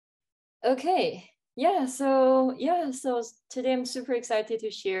Okay, so today I'm super excited to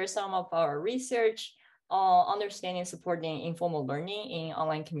share some of our research on understanding supporting informal learning in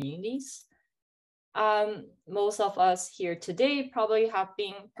online communities. Most of us here today probably have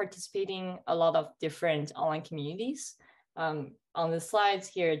been participating a lot of different online communities. On the slides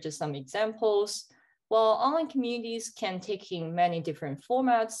here, just some examples. Well, online communities can take in many different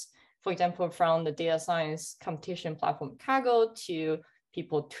formats. For example, from the data science competition platform Kaggle to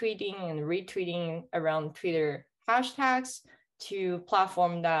people tweeting and retweeting around Twitter hashtags to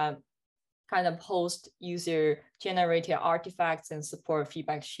platform that kind of host user-generated artifacts and support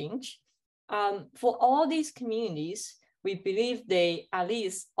feedback exchange. For all these communities, we believe they at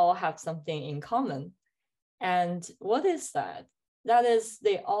least all have something in common. And what is that? That is,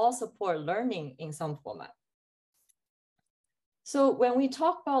 they all support learning in some format. So when we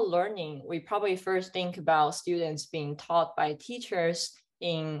talk about learning, we probably first think about students being taught by teachers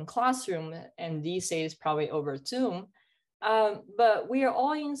in classroom, and these days probably over Zoom. But we are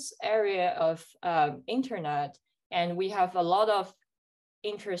all in this area of internet, and we have a lot of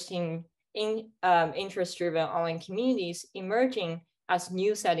interest-driven online communities emerging as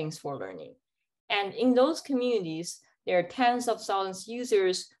new settings for learning. And in those communities, there are tens of thousands of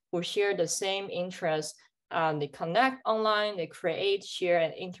users who share the same interests. They connect online, they create, share,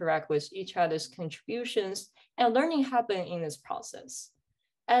 and interact with each other's contributions, and learning happens in this process.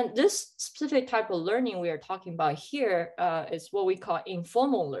 And this specific type of learning we are talking about here is what we call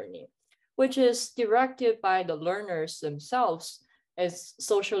informal learning, which is directed by the learners themselves, is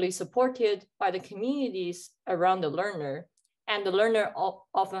socially supported by the communities around the learner, and the learner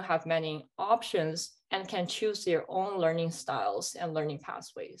often have many options and can choose their own learning styles and learning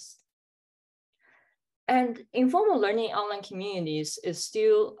pathways. And informal learning online communities is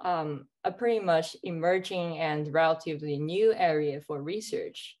still a pretty much emerging and relatively new area for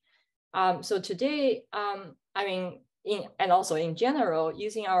research. So today, and also in general,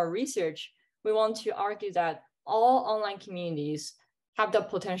 using our research, we want to argue that all online communities have the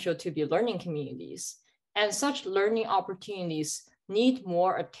potential to be learning communities. And such learning opportunities need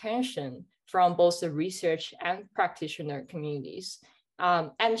more attention from both the research and practitioner communities,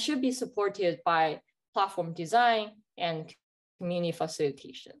 and should be supported by platform design and community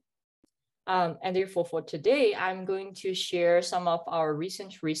facilitation. And therefore for today, I'm going to share some of our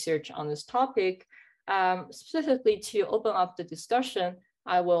recent research on this topic. Specifically to open up the discussion,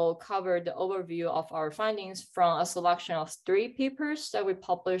 I will cover the overview of our findings from a selection of 3 papers that we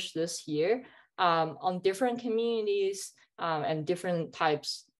published this year on different communities and different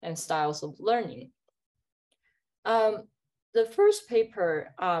types and styles of learning. The first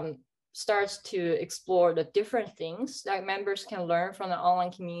paper starts to explore the different things that members can learn from the online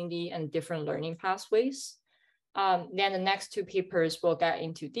community and different learning pathways. Then the next 2 papers will get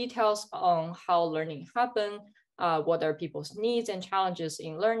into details on how learning happens, what are people's needs and challenges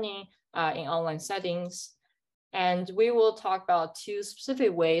in learning in online settings. And we will talk about 2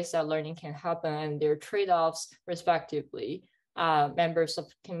 specific ways that learning can happen and their trade-offs respectively. Members of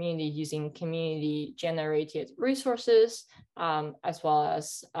the community using community-generated resources, as well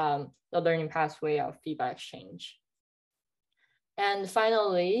as the learning pathway of feedback exchange. And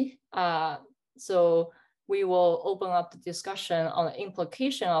finally, so we will open up the discussion on the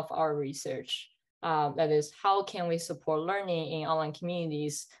implication of our research. That is, how can we support learning in online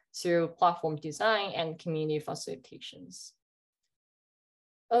communities through platform design and community facilitations?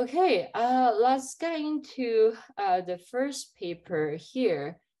 Okay, let's get into the first paper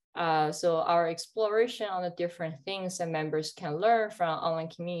here. So our exploration on the different things that members can learn from online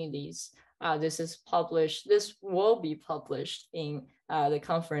communities. This will be published in the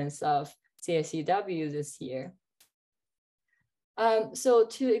conference of CSCW this year. So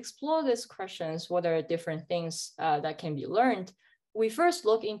to explore these questions, what are different things that can be learned? We first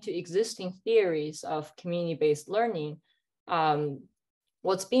look into existing theories of community-based learning,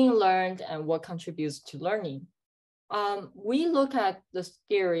 what's being learned and what contributes to learning. We look at this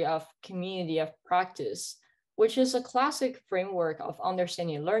theory of community of practice, which is a classic framework of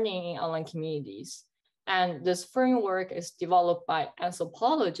understanding learning in online communities. And this framework is developed by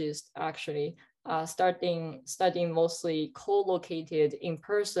anthropologists, actually, studying mostly co-located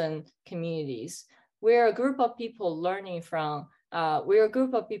in-person communities, where a group of people learning from,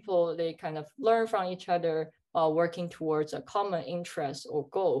 they kind of learn from each other while working towards a common interest or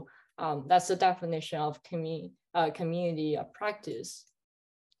goal. That's the definition of community of practice.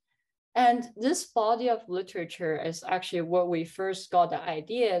 And this body of literature is actually where we first got the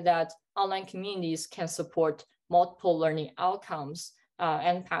idea that online communities can support multiple learning outcomes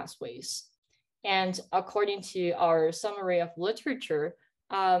and pathways. And according to our summary of literature,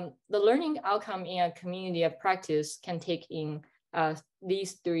 the learning outcome in a community of practice can take in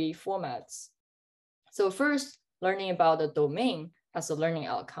these three formats. So first, learning about the domain as a learning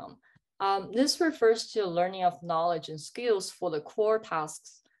outcome. This refers to learning of knowledge and skills for the core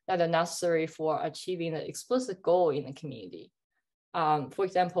tasks that are necessary for achieving the explicit goal in the community. For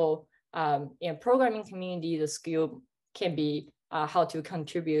example, in a programming community, the skill can be how to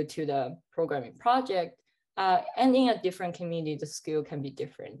contribute to the programming project. And in a different community, the skill can be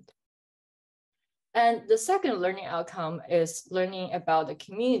different. And the second learning outcome is learning about the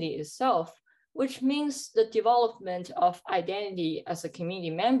community itself, which means the development of identity as a community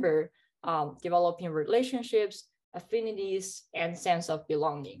member, developing relationships, affinities, and sense of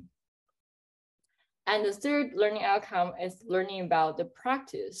belonging. And the third learning outcome is learning about the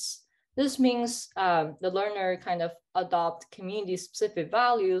practice. This means the learner kind of adopt community-specific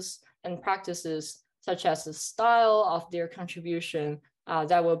values and practices, such as the style of their contribution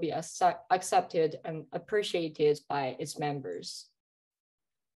that will be accepted and appreciated by its members.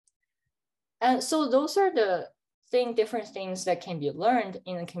 And so those are the different things that can be learned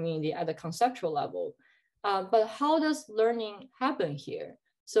in a community at the conceptual level. But how does learning happen here?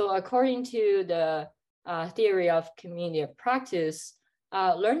 So according to the theory of community of practice,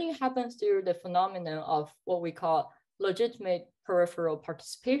 learning happens through the phenomenon of what we call legitimate peripheral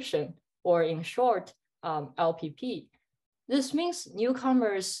participation, or in short, LPP. This means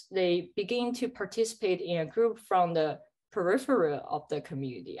newcomers, they begin to participate in a group from the periphery of the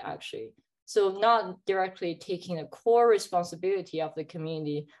community, actually. So not directly taking the core responsibility of the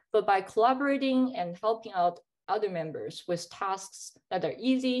community, but by collaborating and helping out other members with tasks that are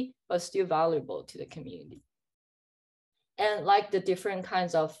easy, but still valuable to the community. And like the different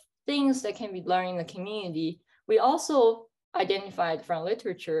kinds of things that can be learned in the community, we also identified from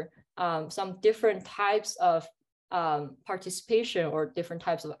literature some different types of participation or different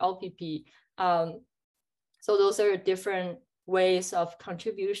types of LPP. So those are different ways of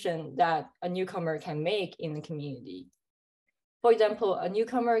contribution that a newcomer can make in the community. For example, a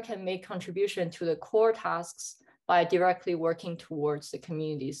newcomer can make contribution to the core tasks by directly working towards the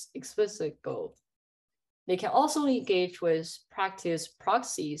community's explicit goal. They can also engage with practice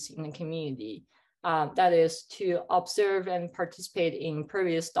proxies in the community, that is to observe and participate in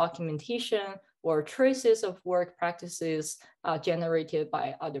previous documentation or traces of work practices generated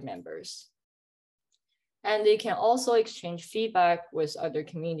by other members. And they can also exchange feedback with other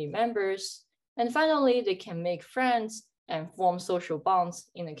community members. And finally, they can make friends and form social bonds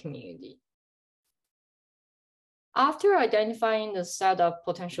in the community. After identifying the set of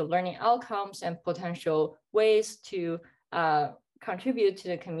potential learning outcomes and potential ways to contribute to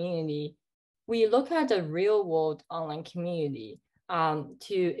the community, we look at the real world online community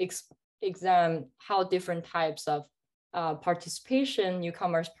to examine how different types of participation,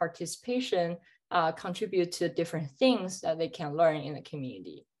 newcomers' participation, contribute to different things that they can learn in the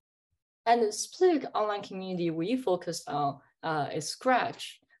community. And the specific online community we focused on is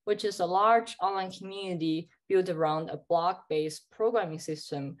Scratch, which is a large online community built around a block-based programming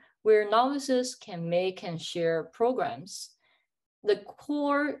system where novices can make and share programs. The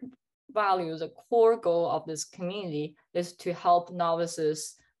core value, the core goal of this community is to help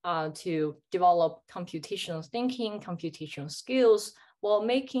novices to develop computational thinking, computational skills, while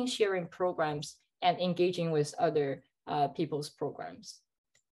making sharing programs and engaging with other people's programs.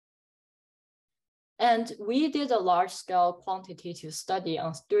 And we did a large-scale quantitative study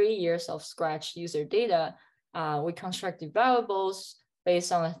on 3 years of Scratch user data. We constructed variables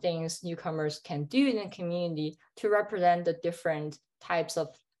based on the things newcomers can do in the community to represent the different types of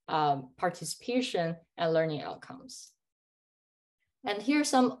participation and learning outcomes. And here's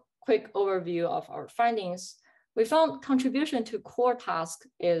some quick overview of our findings. We found contribution to core tasks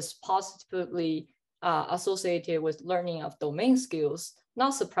is positively associated with learning of domain skills,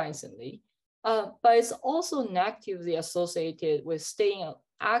 not surprisingly, but it's also negatively associated with staying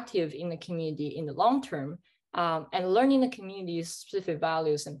active in the community in the long term and learning the community's specific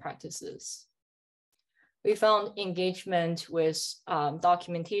values and practices. We found engagement with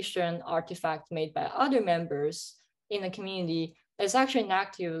documentation artifacts made by other members in the community is actually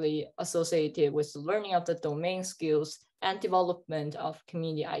negatively associated with the learning of the domain skills and development of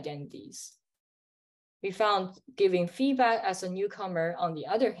community identities. We found giving feedback as a newcomer, on the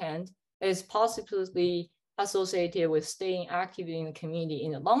other hand, is positively associated with staying active in the community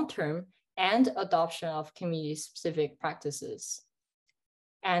in the long term and adoption of community-specific practices.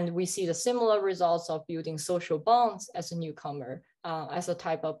 And we see the similar results of building social bonds as a newcomer as a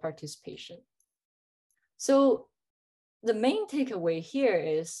type of participation. So the main takeaway here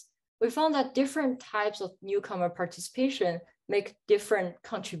is we found that different types of newcomer participation make different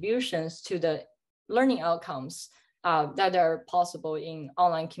contributions to the learning outcomes that are possible in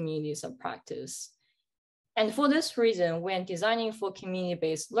online communities of practice. And for this reason, when designing for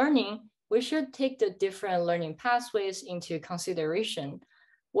community-based learning, we should take the different learning pathways into consideration.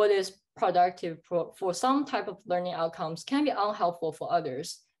 What is productive for some type of learning outcomes can be unhelpful for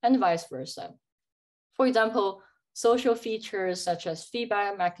others, and vice versa. For example, social features such as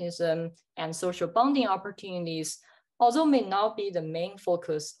feedback mechanism and social bonding opportunities, although may not be the main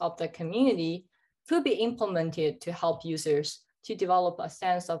focus of the community, could be implemented to help users to develop a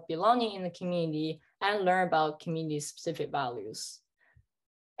sense of belonging in the community and learn about community-specific values.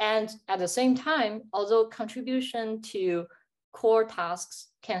 And at the same time, although contribution to core tasks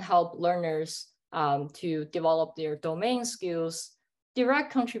can help learners to develop their domain skills,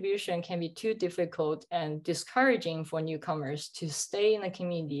 direct contribution can be too difficult and discouraging for newcomers to stay in the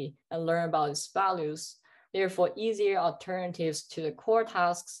community and learn about its values. Therefore, easier alternatives to the core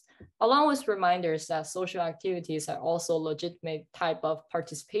tasks, along with reminders that social activities are also legitimate type of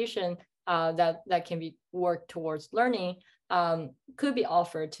participation that can be worked towards learning, could be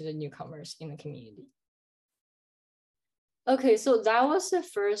offered to the newcomers in the community. Okay, so that was the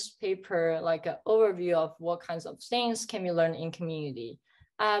first paper, like an overview of what kinds of things can be learned in community.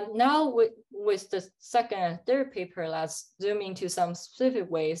 Now with the second and third paper, let's zoom into some specific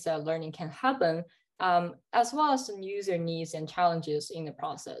ways that learning can happen, as well as some user needs and challenges in the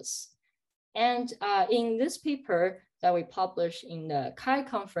process. And in this paper that we published in the CHI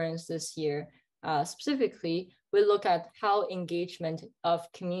conference this year, specifically, we look at how engagement of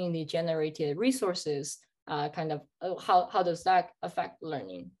community-generated resources how does that affect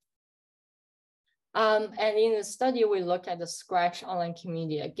learning? And in the study, we look at the Scratch online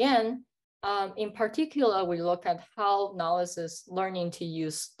community again. In particular, we look at how knowledge is learning to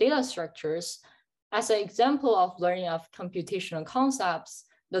use data structures as an example of learning of computational concepts,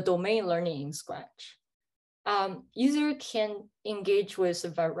 the domain learning in Scratch. User can engage with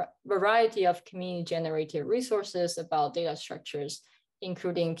a variety of community-generated resources about data structures,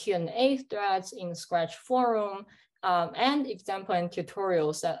 including Q&A threads in Scratch forum, and example and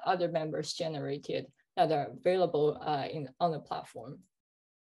tutorials that other members generated that are available on the platform.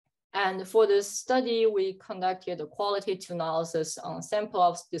 And for this study, we conducted a qualitative analysis on a sample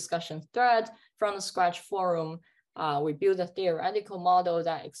of discussion thread from the Scratch forum. We built a theoretical model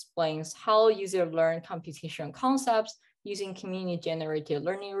that explains how users learn computational concepts using community-generated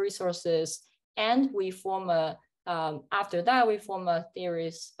learning resources, and we form a after that, we form a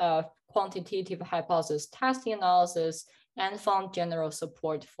series of quantitative hypothesis testing analysis and found general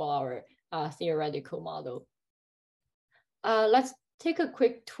support for our theoretical model. Let's take a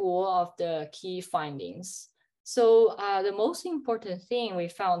quick tour of the key findings. So the most important thing we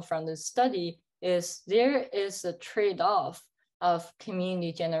found from this study is there is a trade-off of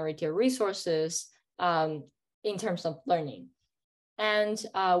community-generated resources in terms of learning. And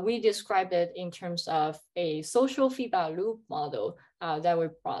we described it in terms of a social feedback loop model that we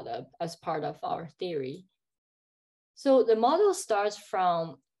brought up as part of our theory. So the model starts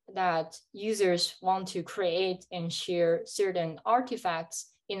from that users want to create and share certain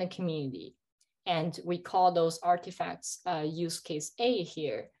artifacts in the community. And we call those artifacts use case A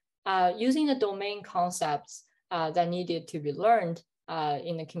here, using the domain concepts that needed to be learned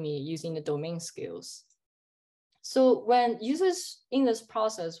in the community using the domain skills. So when users in this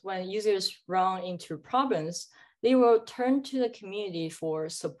process, when users run into problems, they will turn to the community for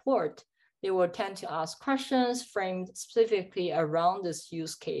support. They will tend to ask questions framed specifically around this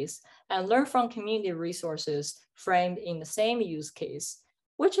use case and learn from community resources framed in the same use case,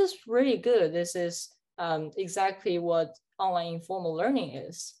 which is really good. This is exactly what online informal learning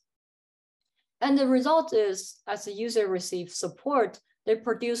is. And the result is, as the user receives support, they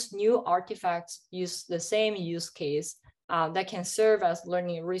produce new artifacts, use the same use case that can serve as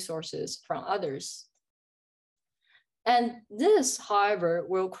learning resources from others. And this, however,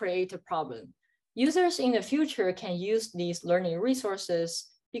 will create a problem. Users in the future can use these learning resources,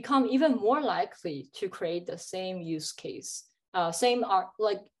 become even more likely to create the same use case,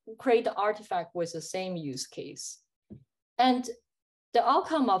 create the artifact with the same use case. And the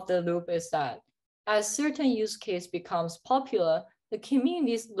outcome of the loop is that as certain use case becomes popular, the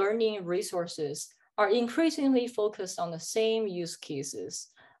community's learning resources are increasingly focused on the same use cases,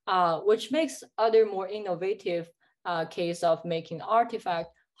 which makes other more innovative case of making artifact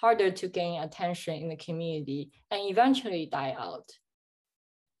harder to gain attention in the community and eventually die out.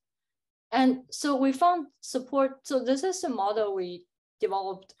 And so we found support. So this is a model we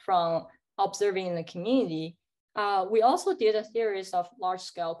developed from observing in the community. We also did a series of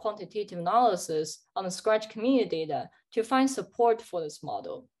large-scale quantitative analysis on the Scratch community data to find support for this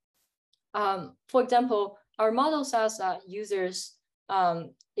model. For example, our model says that users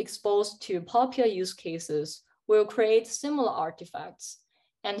exposed to popular use cases will create similar artifacts.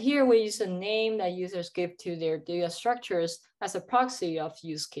 And here we use a name that users give to their data structures as a proxy of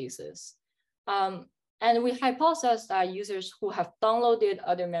use cases. And we hypothesize that users who have downloaded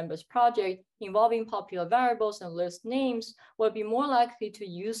other members' projects involving popular variables and list names will be more likely to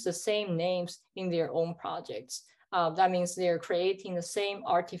use the same names in their own projects. That means they're creating the same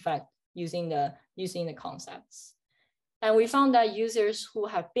artifact using the concepts. And we found that users who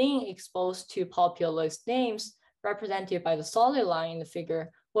have been exposed to popular list names represented by the solid line in the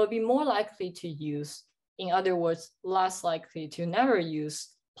figure will be more likely to use, in other words, less likely to never use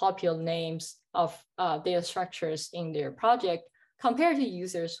popular names of data structures in their project compared to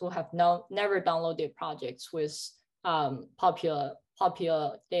users who have never downloaded projects with popular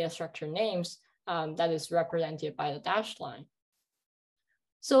data structure names that is represented by the dashed line.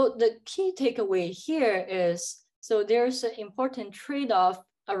 So the key takeaway here is, so there's an important trade-off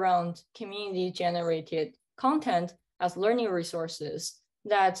around community-generated content as learning resources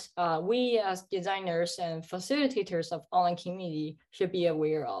that we as designers and facilitators of online community should be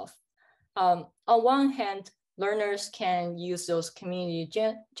aware of. On one hand, learners can use those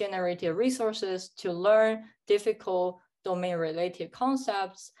community-generated resources to learn difficult domain-related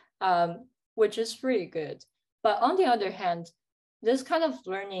concepts, which is pretty good. But on the other hand, this kind of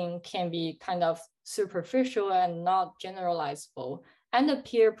learning can be kind of superficial and not generalizable, and the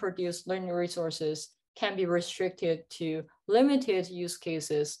peer-produced learning resources can be restricted to limited use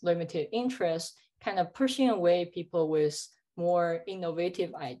cases, limited interests, kind of pushing away people with more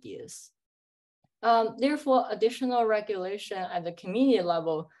innovative ideas. Therefore, additional regulation at the community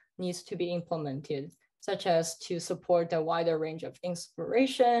level needs to be implemented, such as to support a wider range of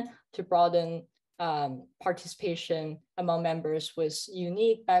inspiration, to broaden participation among members with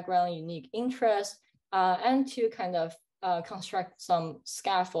unique background, unique interests, and to kind of construct some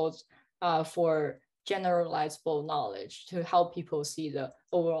scaffolds for generalizable knowledge to help people see the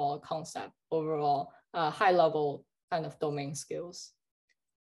overall concept, overall high-level kind of domain skills.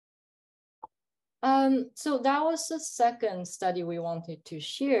 So that was the second study we wanted to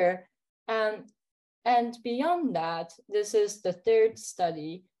share. And beyond that, this is the third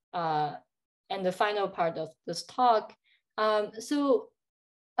study and the final part of this talk. So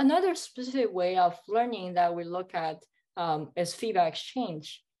another specific way of learning that we look at is feedback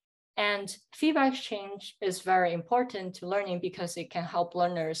exchange. And feedback exchange is very important to learning because it can help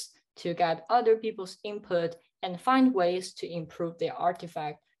learners to get other people's input and find ways to improve their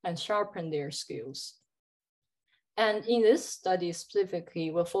artifact and sharpen their skills. And in this study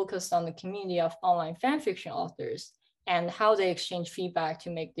specifically, we'll focus on the community of online fanfiction authors and how they exchange feedback to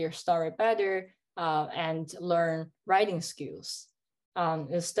make their story better and learn writing skills.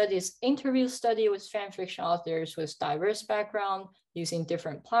 The study's interview study with fanfiction authors with diverse background using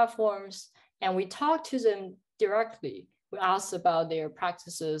different platforms. And we talked to them directly. We asked about their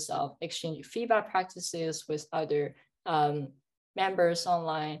practices of exchanging feedback practices with other members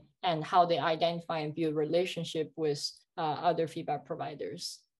online and how they identify and build relationship with other feedback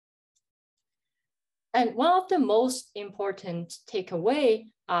providers. And one of the most important takeaway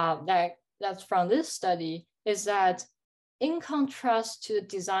that's from this study is that in contrast to the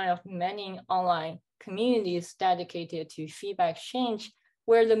design of many online communities dedicated to feedback exchange,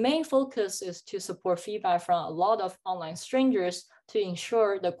 where the main focus is to support feedback from a lot of online strangers to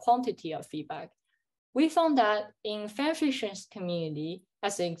ensure the quantity of feedback, we found that in fanfiction's community,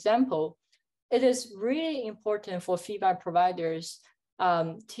 as an example, it is really important for feedback providers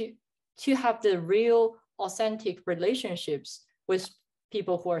to have the real authentic relationships with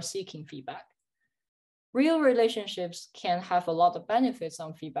people who are seeking feedback. Real relationships can have a lot of benefits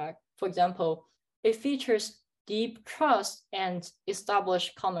on feedback. For example, it features deep trust and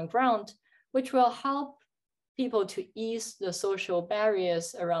establish common ground, which will help people to ease the social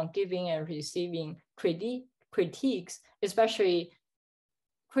barriers around giving and receiving critiques, especially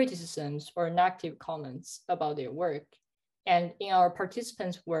criticisms or negative comments about their work. And in our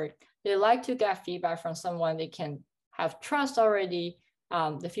participants' work, they like to get feedback from someone they can have trust already.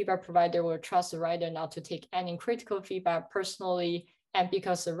 The feedback provider will trust the writer not to take any critical feedback personally. And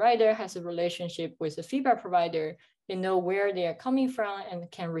because the writer has a relationship with the feedback provider, they know where they are coming from and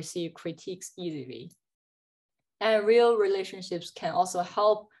can receive critiques easily. And real relationships can also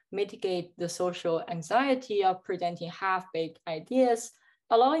help mitigate the social anxiety of presenting half-baked ideas,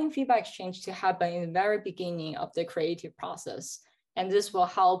 allowing feedback exchange to happen in the very beginning of the creative process. And this will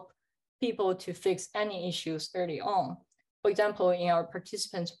help people to fix any issues early on. For example, in our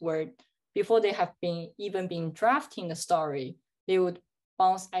participants' work, before they have even been drafting the story, they would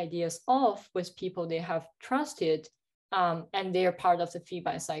bounce ideas off with people they have trusted, and they're part of the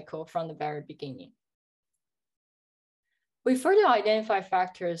feedback cycle from the very beginning. We further identify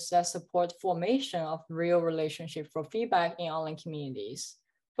factors that support formation of real relationship for feedback in online communities.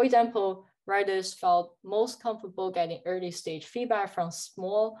 For example, writers felt most comfortable getting early stage feedback from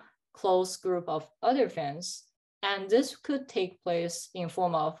small, close group of other fans. And this could take place in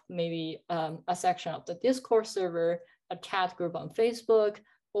form of maybe a section of the Discord server, a chat group on Facebook,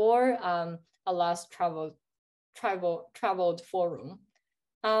 or a less traveled forum.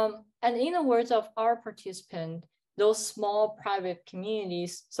 And in the words of our participant, those small private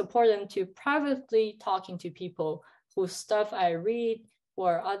communities support them to privately talking to people whose stuff I read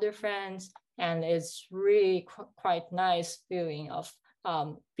or other friends, and it's really quite nice feeling of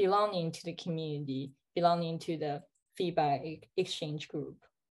belonging to the community, belonging to the feedback exchange group.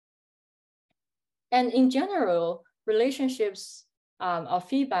 And in general, relationships of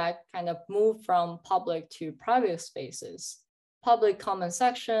feedback kind of move from public to private spaces. Public comment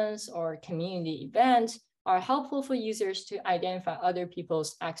sections or community events are helpful for users to identify other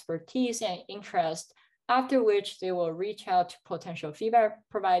people's expertise and interest, after which they will reach out to potential feedback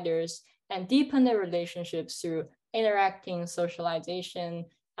providers and deepen their relationships through interacting, socialization,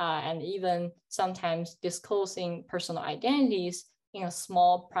 and even sometimes disclosing personal identities in a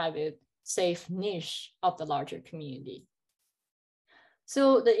small, private, safe niche of the larger community.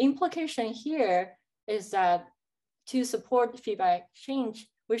 So the implication here is that to support feedback exchange,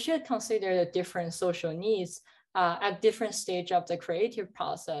 we should consider the different social needs at different stage of the creative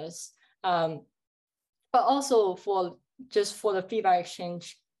process, but also for the feedback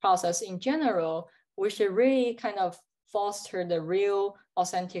exchange process in general, we should really kind of foster the real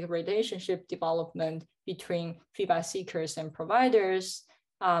authentic relationship development between feedback seekers and providers,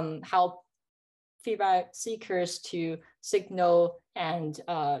 help feedback seekers to signal and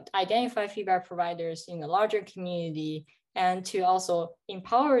identify feedback providers in the larger community, and to also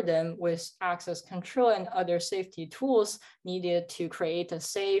empower them with access control and other safety tools needed to create a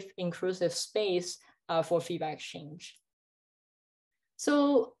safe, inclusive space for feedback exchange.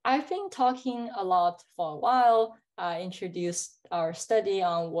 So I've been talking a lot for a while, introduced our study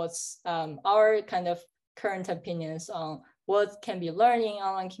on what's our kind of current opinions on what can be learned in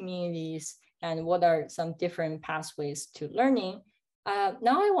online communities and what are some different pathways to learning.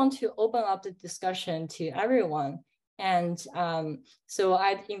 Now I want to open up the discussion to everyone. And so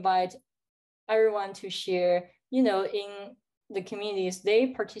I'd invite everyone to share, in the communities they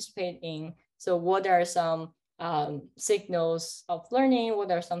participate in. So what are some signals of learning?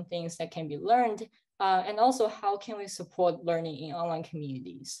 What are some things that can be learned? And also, how can we support learning in online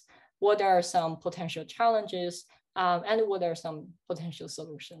communities? What are some potential challenges? And what are some potential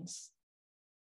solutions?